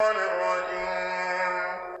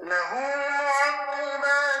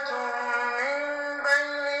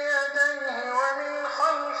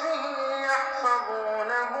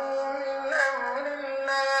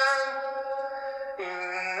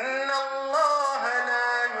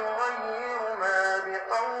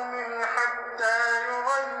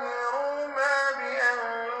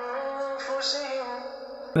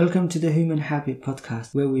Welcome to the Human Habit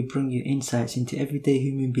Podcast, where we bring you insights into everyday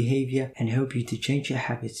human behavior and help you to change your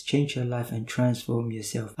habits, change your life, and transform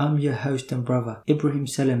yourself. I'm your host and brother, Ibrahim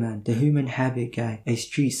Salaman, the Human Habit Guy, a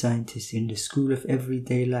street scientist in the School of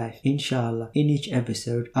Everyday Life. Inshallah, in each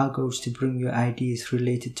episode, our goal is to bring you ideas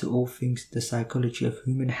related to all things the psychology of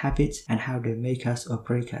human habits and how they make us or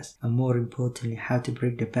break us, and more importantly, how to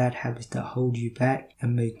break the bad habits that hold you back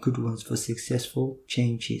and make good ones for successful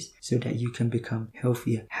changes so that you can become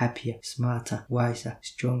healthier, happier, smarter, wiser,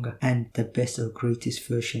 stronger, and the best or greatest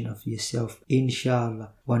version of yourself.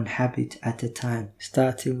 Inshallah, one habit at a time,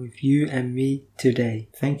 starting with you and me today.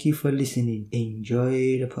 Thank you for listening.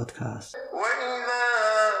 Enjoy the podcast.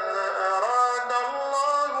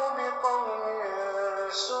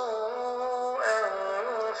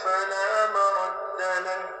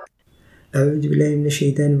 أعوذ بالله من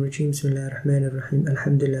الشيطان الرجيم. بسم الله الرحمن الرحيم.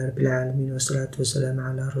 الحمد لله رب العالمين والصلاة والسلام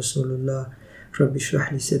على رسول الله. رب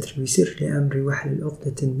اشرح لي صدري ويسر لي أمري واحلل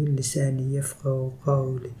عقدة من لساني يفقهوا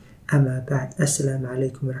قولي. أما بعد, Assalamu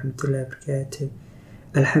alaikum wa rahmatullahi wa barakatuh.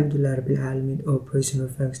 Alhamdulillah Rabbil Alameen. All praise and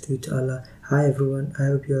thanks to Allah. Hi everyone, I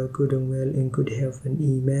hope you are good and well, in good health and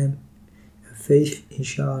iman and faith,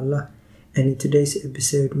 inshallah. And in today's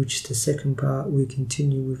episode, which is the second part, we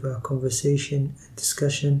continue with our conversation and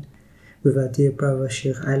discussion with our dear brother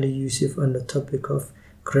Sheikh Ali Yusuf on the topic of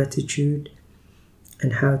gratitude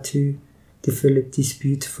and how to develop this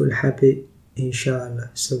beautiful habit,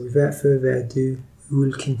 inshallah. So without further ado, we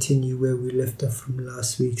will continue where we left off from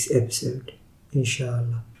last week's episode,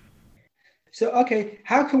 inshallah. So, okay,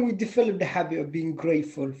 how can we develop the habit of being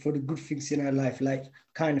grateful for the good things in our life? Like,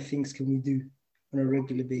 kind of things can we do on a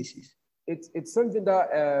regular basis? It's something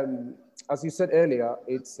that, as you said earlier,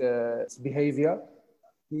 it's behavior.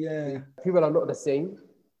 Yeah. People are not the same.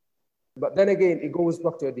 But then again, it goes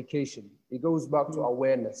back to education. It goes back to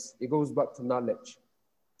awareness. It goes back to knowledge.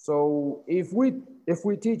 So if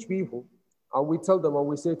we teach people and we tell them and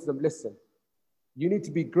we say to them, listen, you need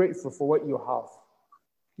to be grateful for what you have.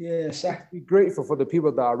 Yes. Be grateful for the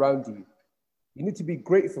people that are around you. You need to be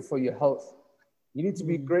grateful for your health. You need to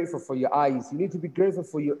be grateful for your eyes. You need to be grateful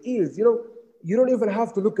for your ears. You know, you don't even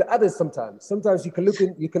have to look at others sometimes. Sometimes you can look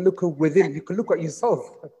within, you can look at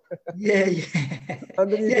yourself. Yeah.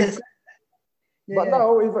 And then you But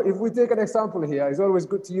now, if we take an example here, it's always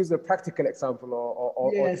good to use a practical example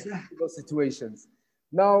or those situations.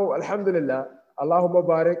 Now, alhamdulillah, Allahumma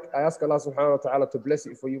barik, I ask Allah subhanahu wa ta'ala to bless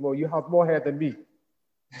it for you more. You have more hair than me.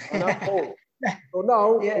 And I'm old. So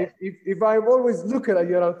now, if I'm always looking at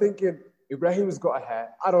you and I'm thinking, Ibrahim's got a hair,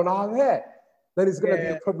 I don't have hair, then it's going to be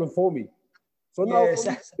a problem for me. So now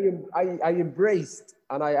I embraced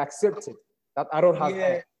and I accepted that I don't have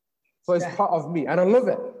hair. So it's part of me and I love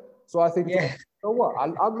it. So I think, you know what,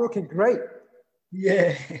 I'm looking great.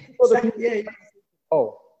 Yeah.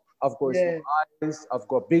 Oh, I've got small eyes, I've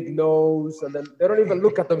got big nose, and then they don't even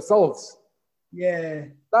look at themselves. Yeah.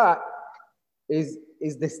 That is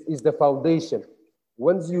the foundation.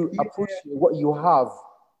 Once you appreciate what you have,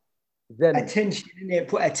 then attention, innit?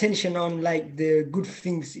 Put attention on like the good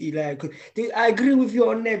things. Like, I agree with you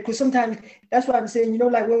on there, because sometimes that's what I'm saying. You know,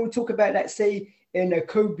 like when we talk about that, say in a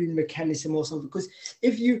coping mechanism or something. Because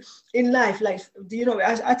if you in life, like, you know,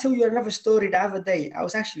 I tell you another story the other day. I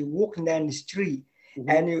was actually walking down the street,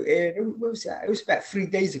 and it was about 3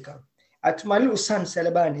 days ago. My little son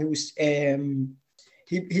Salaban, he was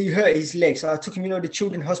he hurt his leg, so I took him, you know, the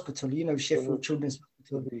children's hospital, you know, Sheffield Children's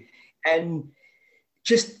Hospital, and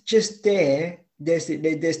just there's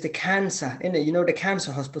the cancer, innit? You know, the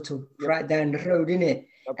cancer hospital right down the road, innit?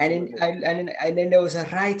 And then there was a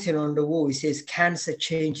writing on the wall. It says, "Cancer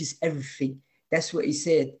changes everything." That's what he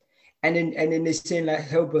said. And then they're saying like,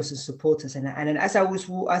 help us and support us. And then as I was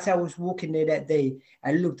walking there that day,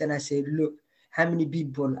 I looked and I said, look, how many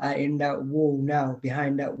people are in that wall now,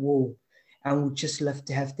 behind that wall, and would just love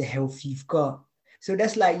to have the health you've got. So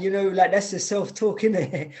that's like, you know, like that's the self-talk,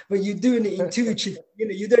 innit? But you're doing it intuitively, you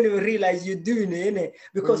know, you don't even realize you're doing it, innit?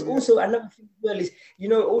 Because also another thing as well is, you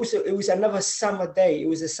know, also it was another summer day. It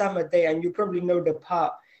was a summer day, and you probably know the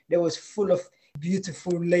part that was full of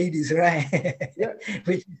beautiful ladies, right?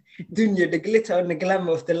 Which dunya, the glitter and the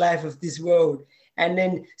glamour of the life of this world. And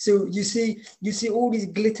then, so you see all this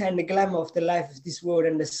glitter and the glamour of the life of this world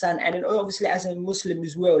and the sun. And then obviously as a Muslim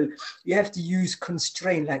as well, you have to use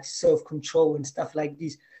constraint like self-control and stuff like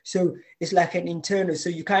this. So it's like an internal, so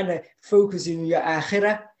you kind of focus in your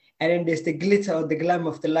akhirah, and then there's the glitter or the glamour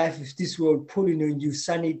of the life of this world pulling on you,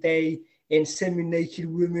 sunny day and semi-naked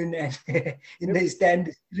women, and they stand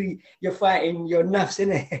the street, you're fighting your nafs,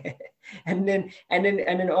 innit? and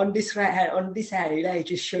then on this right hand, on this hand, Ilahi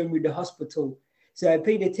just showed me the hospital. So I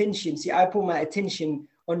paid attention. See, I put my attention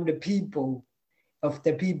on the people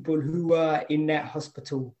who are in that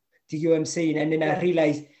hospital. Do you get what I'm saying? And then I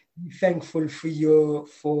realized, be thankful for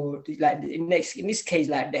like in this case,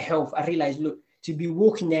 like the health. I realized, look, to be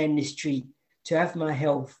walking there in the street, to have my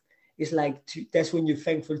health, it's like that's when you're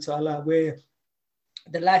thankful to Allah. Where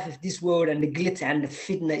the life of this world and the glitter and the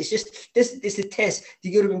fitna, it's just this is a test. Do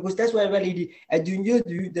you get what I mean? Because that's why I really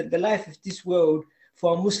do the life of this world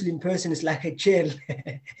for a Muslim person is like a jail.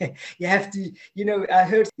 You have to, I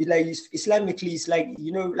heard like Islamically, it's like,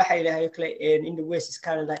 and in the West, it's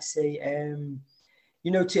kind of like say,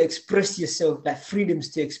 to express yourself, like freedoms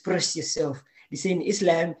to express yourself. They say in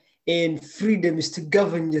Islam, and freedom is to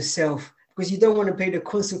govern yourself, because you don't want to pay the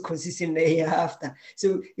consequences in the hereafter.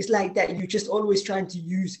 So it's like that. You're just always trying to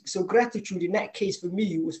use. So gratitude in that case for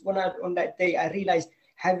me was on that day, I realized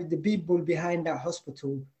having the people behind that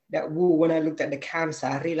hospital, that wall, when I looked at the cancer,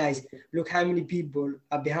 I realized, look how many people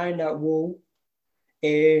are behind that wall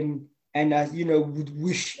and would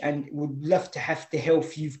wish and would love to have the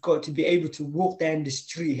health you've got to be able to walk down the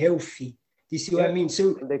street healthy. Do you see what I mean?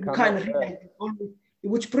 So you kind of realize,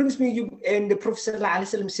 which brings me, and the Prophet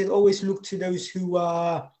said, always look to those who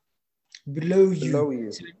are below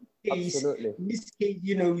you. So absolutely. In this case,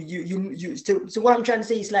 so what I'm trying to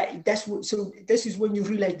say is like, this is when you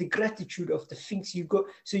realize the gratitude of the things you got.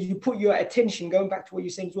 So you put your attention, going back to what you're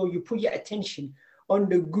saying as well, you put your attention on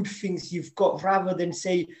the good things you've got, rather than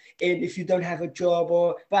say, and if you don't have a job,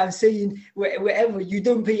 but I'm saying wherever you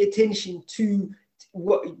don't pay attention to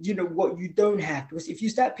what you don't have. Because if you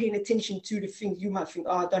start paying attention to the things, you might think,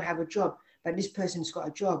 oh, I don't have a job, but this person's got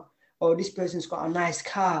a job, or this person's got a nice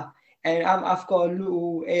car, and I've got a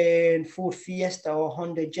little Ford Fiesta or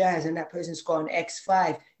Honda Jazz, and that person's got an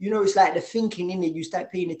X5. It's like the thinking in it. You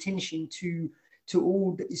start paying attention to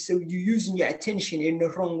all. So you're using your attention in the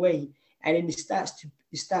wrong way, and then it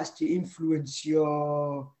starts to influence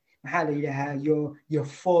your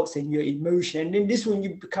thoughts and your emotion. And then this one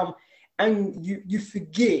you become, and you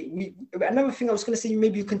forget. Another thing I was going to say,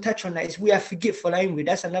 maybe you can touch on that, is we are forgetful, ain't we?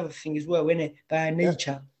 That's another thing as well, isn't it? By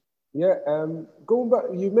nature. Yeah, going back,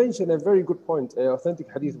 you mentioned a very good point, authentic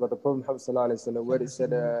hadith about the Prophet Muhammad sallallahu alaihi wasallam, where it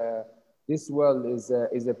said, this world is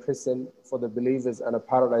a prison for the believers and a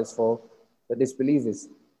paradise for the disbelievers.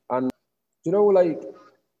 And like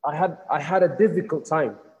I had a difficult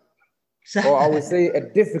time, or I would say a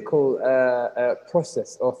difficult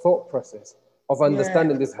process or thought process of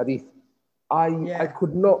understanding this hadith. I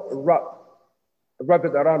could not wrap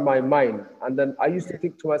it around my mind, and then I used to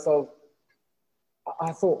think to myself,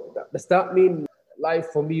 I thought, does that mean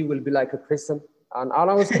life for me will be like a prison? And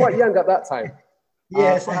I was quite young at that time.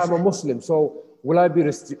 Yes, I'm a Muslim, so will I be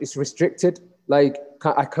restricted? Like,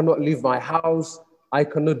 I cannot leave my house. I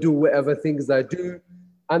cannot do whatever things I do.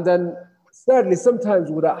 And then thirdly,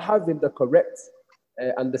 sometimes without having the correct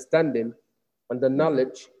understanding and the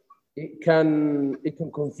knowledge, it can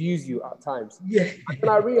confuse you at times. Yeah. And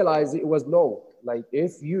I realized it was no. Like,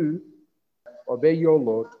 if you obey your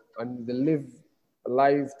Lord and live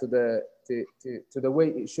life to the way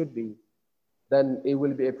it should be, then it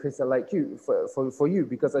will be a prison like you for you,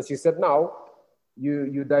 because as you said now,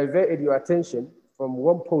 you diverted your attention from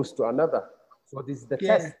one post to another. So this is the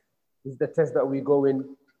test. This is the test that we're going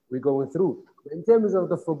through. In terms of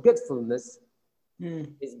the forgetfulness,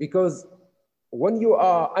 it's because when you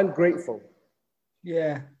are ungrateful,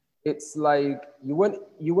 it's like you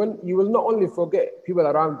will not only forget people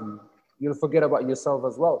around you, you'll forget about yourself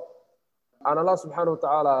as well. And Allah subhanahu wa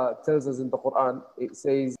ta'ala tells us in the Quran, it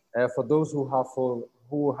says, for those who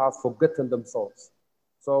have forgotten themselves.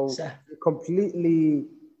 So completely,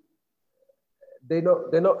 they're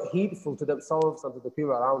not heedful to themselves and to the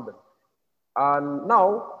people around them. And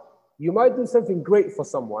now you might do something great for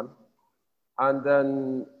someone, and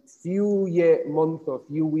then month or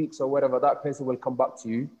few weeks or whatever, that person will come back to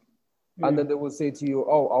you, and then they will say to you,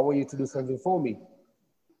 oh, I want you to do something for me.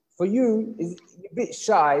 For you, it's a bit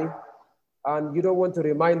shy, and you don't want to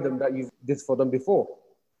remind them that you did for them before.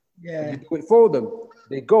 You do it for them.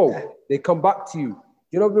 They go, they come back to you.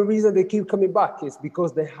 The reason they keep coming back is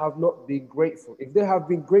because they have not been grateful. If they have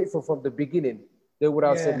been grateful from the beginning, they would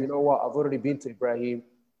have said, you know what, I've already been to Ibrahim,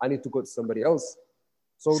 I need to go to somebody else.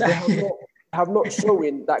 So they have not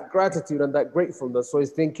shown that gratitude and that gratefulness. So he's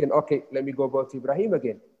thinking, okay, let me go back to Ibrahim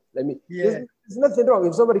again. There's nothing wrong.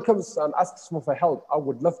 If somebody comes and asks me for help, I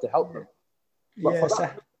would love to help them. But for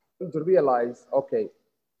that, to realize, okay,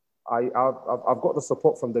 I've got the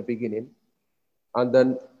support from the beginning, and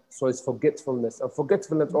then so it's forgetfulness, and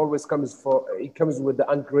forgetfulness always comes with the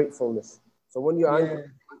ungratefulness. So when you're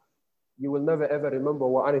angry, you will never ever remember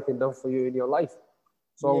what anything done for you in your life.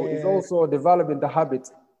 So it's also developing the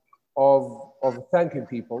habit of thanking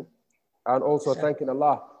people and also thanking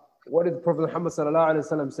Allah. What did Prophet Muhammad sallallahu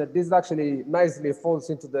alaihi wasallam said? This actually nicely falls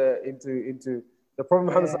into the Prophet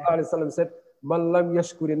Muhammad sallallahu alaihi wasallam said, "Man lam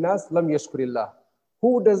yashkurin nas, lam yashkurillah."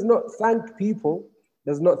 Who does not thank people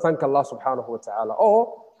does not thank Allah subhanahu wa ta'ala.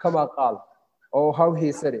 Or kama qal, or how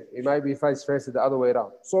he said it. It might be vice versa, the other way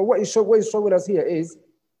around. So what he's showing us here is,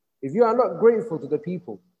 if you are not grateful to the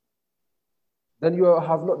people, then you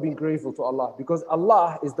have not been grateful to Allah, because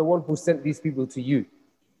Allah is the one who sent these people to you.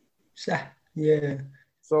 Yeah.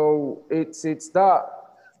 So it's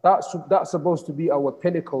that's supposed to be our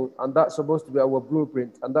pinnacle, and that's supposed to be our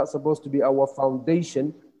blueprint, and that's supposed to be our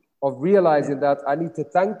foundation of realizing that I need to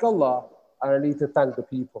thank Allah and I need to thank the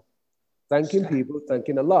people. Thanking people,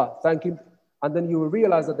 thanking Allah, thanking, and then you will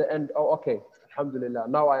realize at the end, oh, okay, alhamdulillah,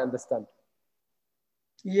 now I understand.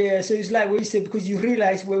 Yeah, so it's like what you said, because you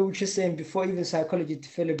realize what we were just saying before, even psychology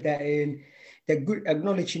developed that in the good,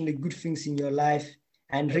 acknowledging the good things in your life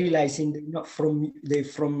and realizing they're not they're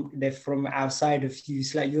from outside of you.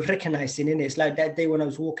 It's like you're recognizing in it. It's like that day when I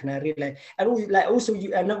was walking, I realized, and also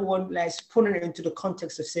another one, like putting it into the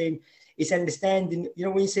context of saying it's understanding. You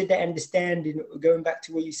know, when you say that understanding, going back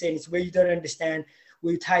to what you're saying, it's where you don't understand,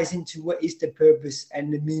 where it ties into what is the purpose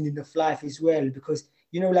and the meaning of life as well. Because,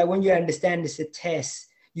 you know, like when you understand it's a test,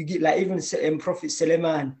 you get, like even Prophet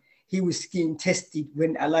Suleiman, he was getting tested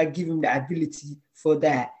when Allah gave him the ability for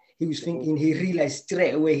that. He was thinking, he realized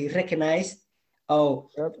straight away, he recognized, oh,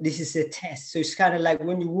 this is a test. So it's kind of like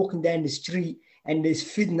when you're walking down the street and there's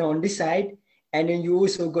fitna on this side, and then you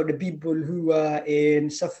also got the people who are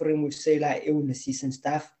suffering with, say, like illnesses and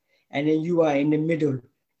stuff, and then you are in the middle.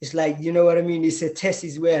 It's like, you know what I mean? It's a test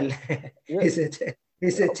as well.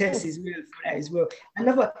 It's a test as well for that as well.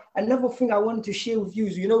 Another thing I wanted to share with you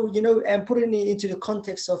is, and putting it into the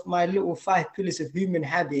context of my little 5 pillars of human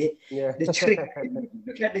habit. Yeah. The trigger.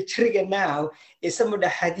 Look at the trigger now is some of the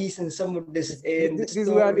hadiths and some of this. This is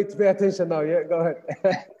where I need to pay attention now. Yeah, go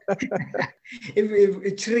ahead. if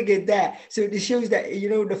it triggered that, so it shows that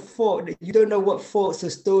the thought, you don't know what thoughts or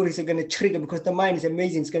stories are going to trigger, because the mind is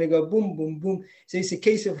amazing. It's going to go boom, boom, boom. So it's a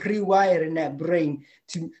case of rewiring that brain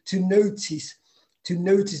to notice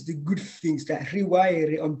the good things, that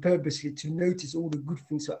rewire it on purposely to notice all the good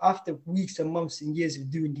things. So after weeks and months and years of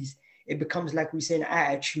doing this, it becomes, like we say, an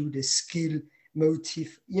attitude, a skill,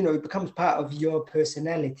 motive. It becomes part of your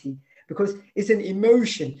personality because it's an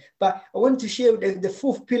emotion. But I want to share the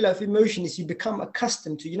 4th pillar of emotion is you become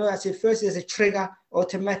accustomed to. I said first there's a trigger,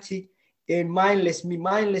 automatic, and mindless.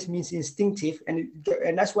 Mindless means instinctive, and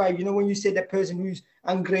that's why when you say that person who's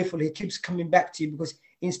ungrateful, he keeps coming back to you because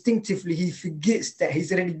instinctively he forgets that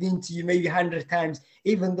he's already been to you maybe 100 times,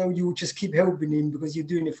 even though you just keep helping him because you're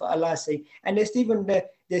doing it for Allah's sake. And there's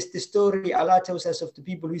the story Allah tells us of the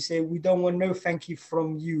people who say, we don't want no thank you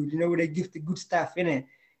from you. They give the good stuff, innit?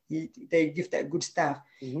 They give that good stuff.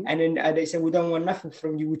 Mm-hmm. And then they say, we don't want nothing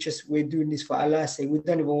from you. We're doing this for Allah's sake. We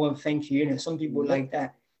don't even want thank you. Some people like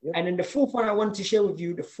that. Yep. And then the 4th one I wanted to share with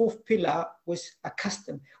you, the 4th pillar was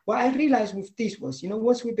accustomed. What I realized with this was,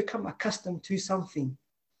 once we become accustomed to something,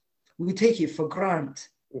 we take it for granted.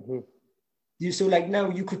 Mm-hmm. So like now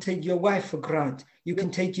you could take your wife for granted. You can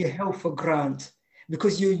take your health for granted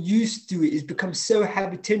because you're used to it. It's become so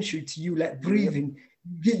habitual to you, like breathing.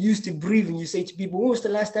 You get used to breathing. You say to people, when was the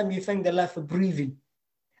last time you thanked Allah for breathing?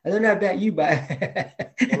 I don't know about you, but well,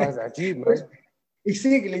 that's ajib, man.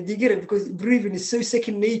 Exactly, you get it? Because breathing is so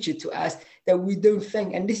second nature to us that we don't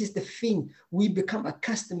thank. And this is the thing we become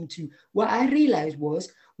accustomed to. What I realized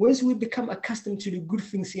was, once we become accustomed to the good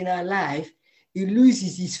things in our life, it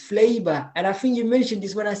loses its flavor. And I think you mentioned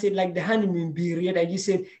this when I said like the honeymoon period, and you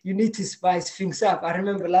said you need to spice things up. I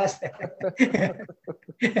remember last time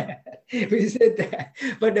we said that.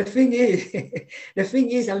 But the thing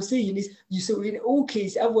is, I'm saying is, so in all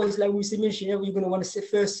cases, otherwise, like we mentioned, you're going to want to say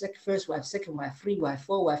first wife, second wife, 3 wife,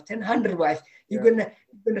 4 wife, 10, 100 wife. You're gonna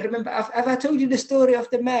remember. Have I told you the story of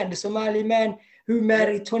the man, the Somali man who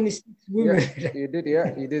married 26 women? Yeah,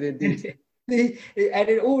 you did indeed. And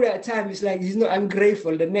then all that time, it's like he's not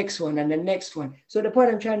ungrateful, the next one and the next one. So the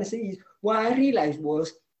point I'm trying to say is, what I realized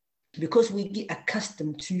was, because we get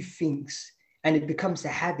accustomed to things and it becomes a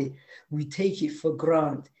habit, we take it for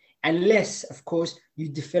granted. Unless, of course, you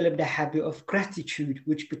develop the habit of gratitude,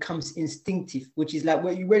 which becomes instinctive, which is like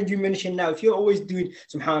when you mentioned now, if you're always doing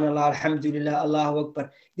Subhanallah, Alhamdulillah, Allahu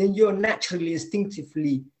Akbar, then you're naturally,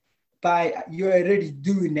 instinctively, you're already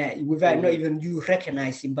doing that without not even you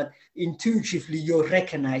recognizing, but intuitively you're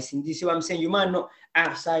recognizing. You see what I'm saying? You might not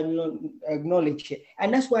outside not acknowledge it.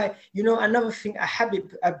 And that's why, another thing,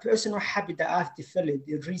 a personal habit that I've developed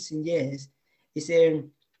in recent years is,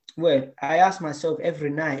 I ask myself every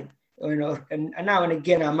night, you know, and now and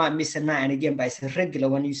again I might miss a night and again, but it's a regular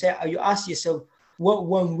one. You ask yourself, what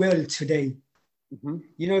went well today? Mm-hmm.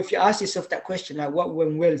 You know, if you ask yourself that question, like what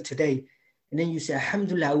went well today, and then you say,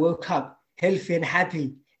 Alhamdulillah, I woke up healthy and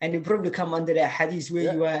happy, and you probably come under that hadith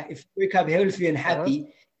where you are, if you wake up healthy and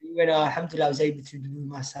happy, you went, oh, Alhamdulillah, I was able to do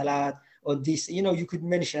my salat or this, you know, you could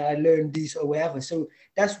mention I learned this or whatever. So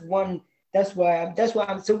that's why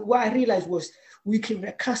I'm, so what I realized was we can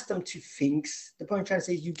accustom to things. The point I'm trying to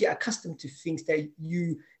say is you get accustomed to things that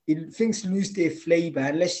things lose their flavor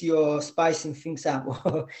unless you're spicing things up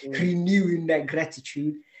or renewing that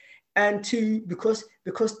gratitude. And because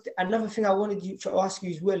another thing I wanted you to ask you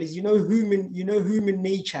as well is, human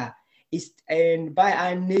nature is, and by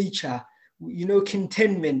our nature,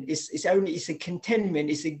 contentment is a contentment,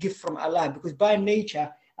 it's a gift from Allah, because by nature,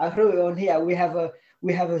 I wrote it on here, we have a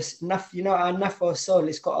enough, our nafs soul,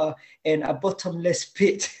 it's got a bottomless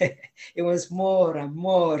pit. It wants more and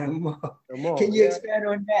more and more. Can you expand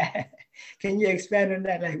on that? Can you expand on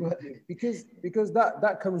that? Like what? Because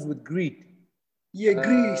that comes with greed. You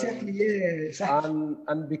agree, exactly, yeah. Exactly.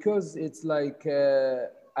 And because it's like,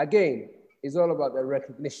 again, it's all about the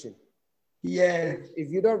recognition. Yeah. If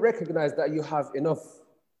you don't recognize that you have enough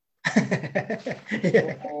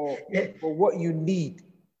for what you need.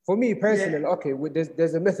 For me personally, okay,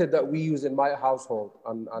 there's a method that we use in my household,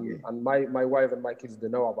 and my wife and my kids, they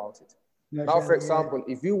know about it. Now, for example,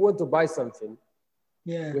 if you want to buy something,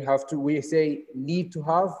 we say need to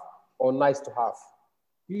have or nice to have.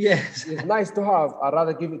 Yes. It's nice to have, I'd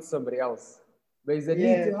rather give it to somebody else. But it's a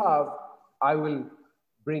need to have, I will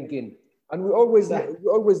bring in. And you always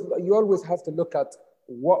have to look at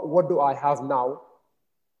what do I have now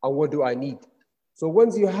and what do I need. So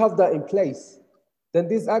once you have that in place, then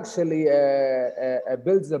this actually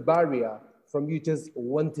builds a barrier from you just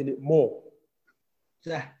wanting it more.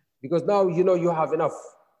 Yeah. Because now you have enough.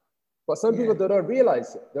 But some people, they don't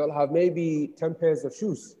realize it. They'll have maybe 10 pairs of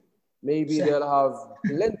shoes. Maybe they'll have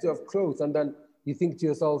plenty of clothes. And then you think to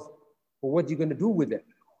yourself, well, what are you going to do with it?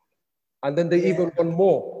 And then they even want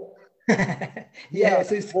more. So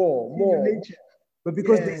it's more. But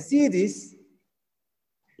because they see this,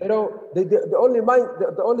 the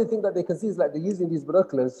only thing that they can see is like they're using these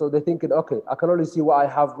binoculars. So they're thinking, okay, I can only see what I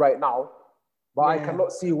have right now, but I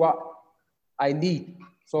cannot see what I need.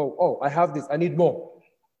 So, I have this, I need more.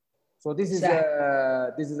 So this is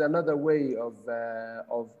another way of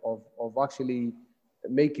actually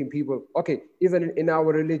making people, okay, even in our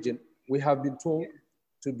religion, we have been told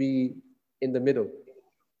to be in the middle.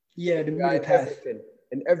 Yeah, the middle path.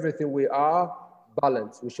 In everything we are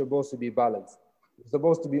balanced. We're supposed to be balanced. We're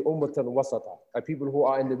supposed to be ummatan wasata, people who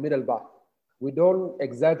are in the middle path. We don't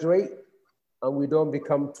exaggerate and we don't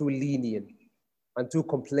become too lenient and too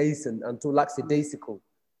complacent and too lackadaisical.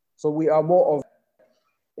 So we are more of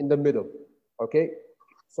in the middle, okay?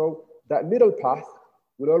 So that middle path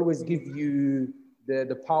will always give you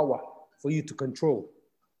the power for you to control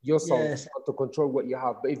yourself and to control what you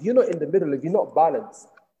have. But if you're not in the middle, if you're not balanced,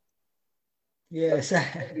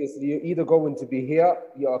 obviously you're either going to be here,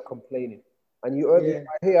 you are complaining. And you earn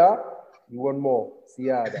here, you want more.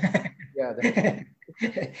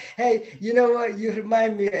 Hey, you know what? You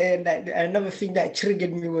remind me, and another thing that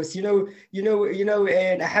triggered me was, and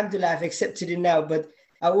alhamdulillah, I've accepted it now, but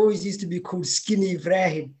I always used to be called Skinny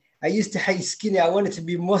Ibrahim. I used to hate skinny. I wanted to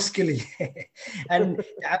be muscular. And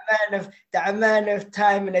the amount of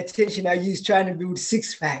time and attention I used trying to build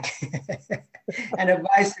six-pack and a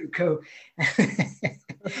bicycle.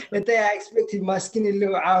 The day I expected my skinny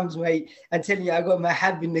little arms, mate, I'm telling you, I got my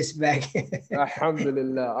happiness back.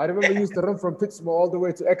 Alhamdulillah. I remember you used to run from Pixmo all the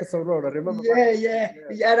way to Eccleston Road. I remember. Yeah,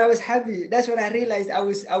 and I was happy. That's when I realized I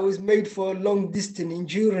was made for a long distance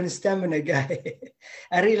endurance stamina guy.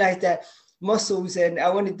 I realized that muscles, and I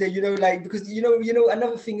wanted to, because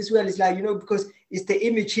another thing as well is because it's the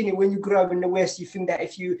image in it. When you grow up in the West, you think that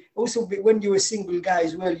if you also, when you're a single guy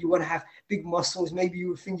as well, you want to have big muscles. Maybe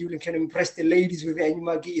you think you can impress the ladies with it, and you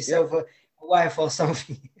might get yourself a wife or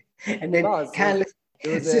something. And then there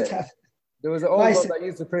was an old man that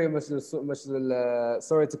used to pray Masjid,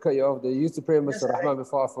 sorry to cut you off. They used to pray Masjid Rahman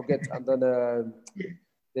before I forget, and then.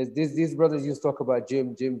 These brothers used to talk about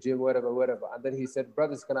gym, whatever. And then he said,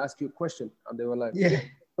 brothers, can I ask you a question? And they were like,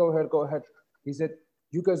 go ahead. He said,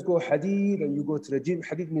 you guys go hadith and you go to the gym.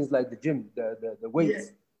 Hadith means like the gym, the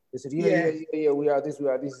weights. They said, yeah, we are this.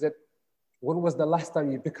 He said, when was the last time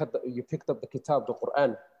you picked up the kitab, the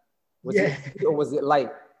Quran? Was it or was it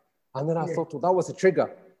light? And then I thought, well, that was a trigger.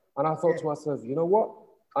 And I thought to myself, you know what?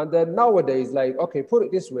 And then nowadays, okay, put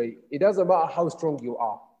it this way. It doesn't matter how strong you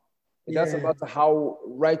are. It doesn't matter how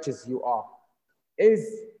righteous you are. If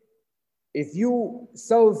if you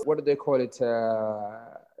what do they call it?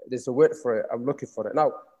 There's a word for it. I'm looking for it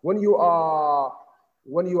now. When you are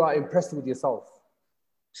impressed with yourself,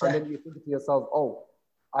 and then you think to yourself, "Oh,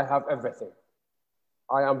 I have everything.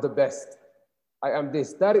 I am the best. I am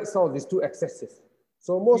this." That itself is too excessive.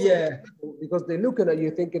 So most people, because they're looking at you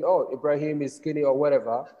thinking, "Oh, Ibrahim is skinny or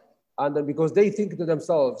whatever," and then because they think to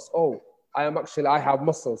themselves, "Oh, I have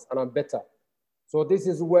muscles and I'm better." So this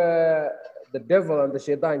is where the devil and the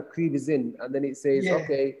shaitan creeps in, and then it says,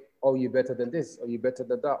 "Okay, oh, you're better than this, or you're better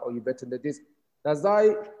than that, or you're better than this." That's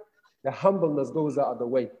why the humbleness goes out of the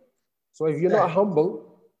way. So if you're not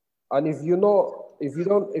humble, and if you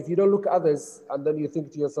don't look at others, and then you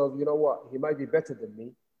think to yourself, "You know what? He might be better than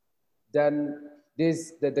me," then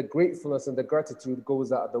the gratefulness and the gratitude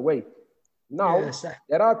goes out of the way. Now,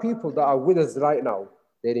 there are people that are with us right now.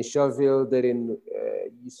 They're in Sheffield, they're in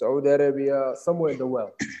Saudi Arabia, somewhere in the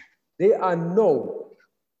world. They are known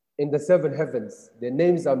in the seven heavens. Their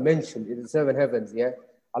names are mentioned in the seven heavens, yeah?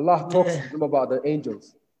 Allah talks to them about the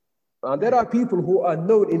angels. And there are people who are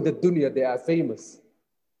known in the dunya, they are famous,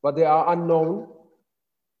 but they are unknown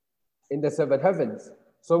in the seven heavens.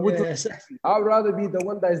 So I'd rather be the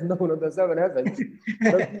one that is known on the seven heavens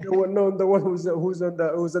than be the one known, the one who's on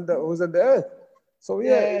the earth. So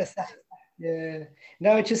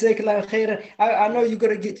No, just like I know you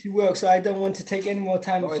gotta get to work, so I don't want to take any more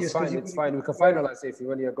time. No, it's fine. It's fine. We can finalize if you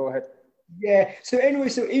want to go ahead. Yeah. So anyway,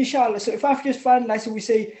 so inshallah. So if I've just finalized, so we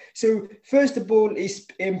say. So first of all, is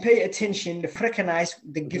pay attention, recognize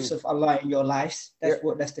the gifts of Allah in your lives.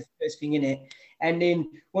 That's the first thing in it. And then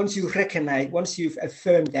once you've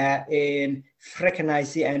affirmed that and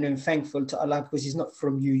recognize it, and then thankful to Allah because it's not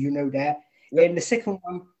from you, you know that. And the second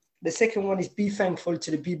one is be thankful to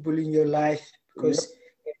the people in your life because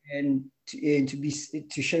and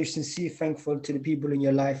to show sincere thankful to the people in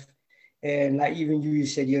your life. And like even you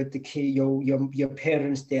said, your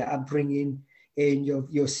parents, their upbringing, and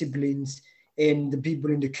your siblings, and the people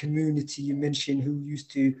in the community you mentioned who used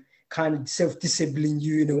to kind of self-discipline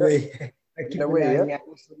you in a way.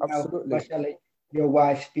 Absolutely. Mashallah, your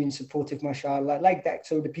wife's being supportive, mashallah, like that.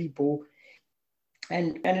 So the people,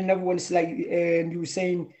 and another one is like, and you were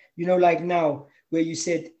saying, like now where you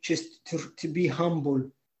said just to be humble,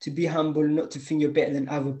 not to think you're better than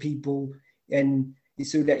other people, and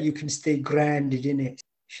so that you can stay grounded in it,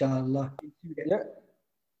 inshallah. Yeah.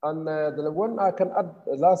 And the one I can add,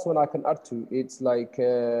 the last one I can add to, it's like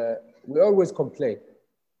we always complain,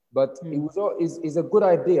 but it's a good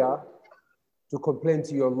idea to complain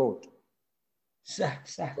to your Lord. So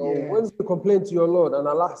once you complain to your Lord and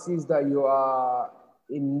Allah sees that you are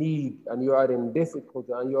in need and you are in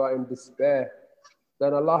difficulty and you are in despair,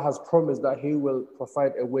 then Allah has promised that He will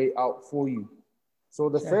provide a way out for you. So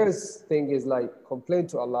the first thing is like complain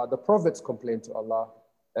to Allah. The prophets complain to Allah.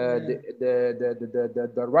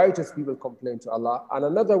 The righteous people complain to Allah. And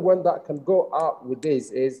another one that can go out with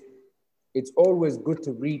this is it's always good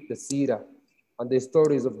to read the seerah and the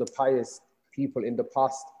stories of the pious people in the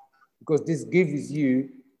past, because this gives you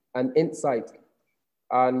an insight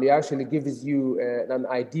and it actually gives you an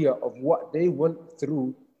idea of what they went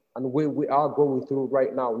through and where we are going through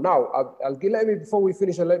right now. Now, before we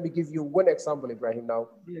finish, let me give you one example, Ibrahim. Now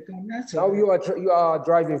you are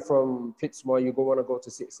driving from Pittsmore, you want to go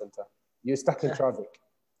to City Center. You're stuck in traffic.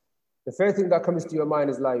 The first thing that comes to your mind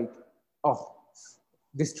is like, oh,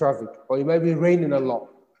 this traffic, or it might be raining a lot.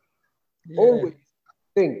 Always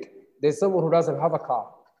think there's someone who doesn't have a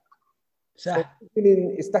car. So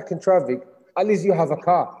being stuck in traffic, at least you have a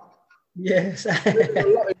car. Yes. A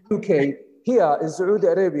lot in UK, here in Saudi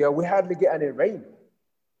Arabia, we hardly get any rain.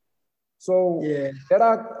 So there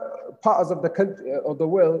are parts of the country, of the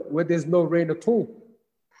world where there's no rain at all.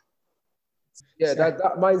 Yeah, that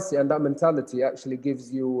mindset and that mentality actually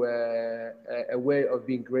gives you a way of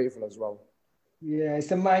being grateful as well. Yeah, it's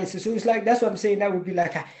the mindset. So it's like, that's what I'm saying. That would be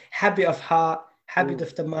like a habit of heart, habit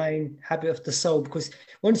of the mind, habit of the soul. Because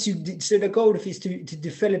once so the goal is to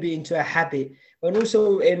develop it into a habit. And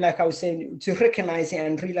also, and like I was saying, to recognize it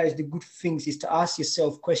and realize the good things is to ask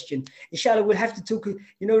yourself questions. Inshallah, we'll have to talk,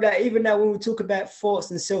 that even now when we talk about thoughts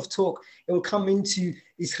and self-talk, it will come into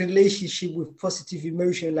this relationship with positive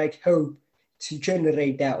emotion like hope to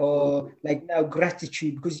generate that, or like now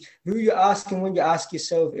gratitude, because who you're asking when you ask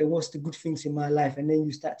yourself, what's the good things in my life? And then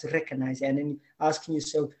you start to recognize it, and then you're asking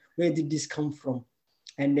yourself, where did this come from?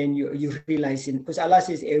 And then you realize it, because Allah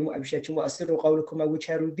says, whether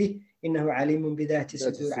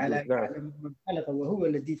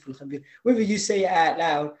you say it out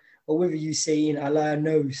loud or whether you say in, Allah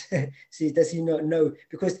knows. See, does He not know?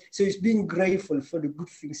 Because so it's being grateful for the good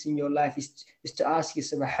things in your life is to ask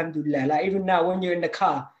yourself, alhamdulillah. Like even now when you're in the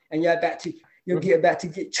car and you're about to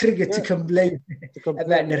get triggered to complain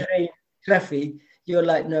about the rain, traffic. You're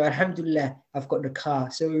like, no, alhamdulillah, I've got the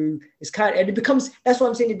car. So it's kind of, and it becomes, that's what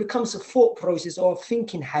I'm saying, it becomes a thought process or a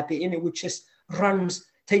thinking habit in it, which just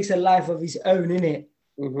takes a life of its own, innit?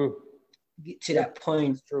 Get to that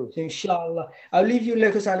point. So inshallah, I'll leave you,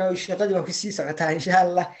 because I know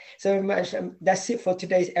inshallah. So that's it for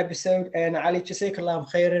today's episode. And Ali, jazakallah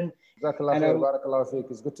khairan.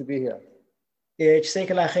 It's good to be here. Yeah,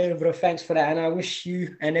 jazakallah khairan, bro. Thanks for that. And I wish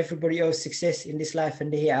you and everybody else success in this life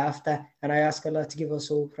and the hereafter. And I ask Allah to give us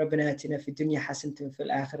all ربنا آتنا في الدنيا حسنة وفي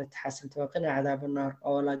الآخرة حسنة وقنا عذاب النار.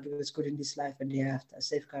 Oh Allah, give us good in this life and the hereafter.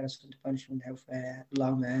 Safeguard us from the punishment of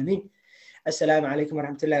Allahumma ameen. Assalamu alaikum wa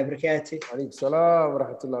rahmatullahi wa barakatuh. Alaikum salam wa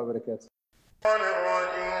rahmatullahi wa barakatuh.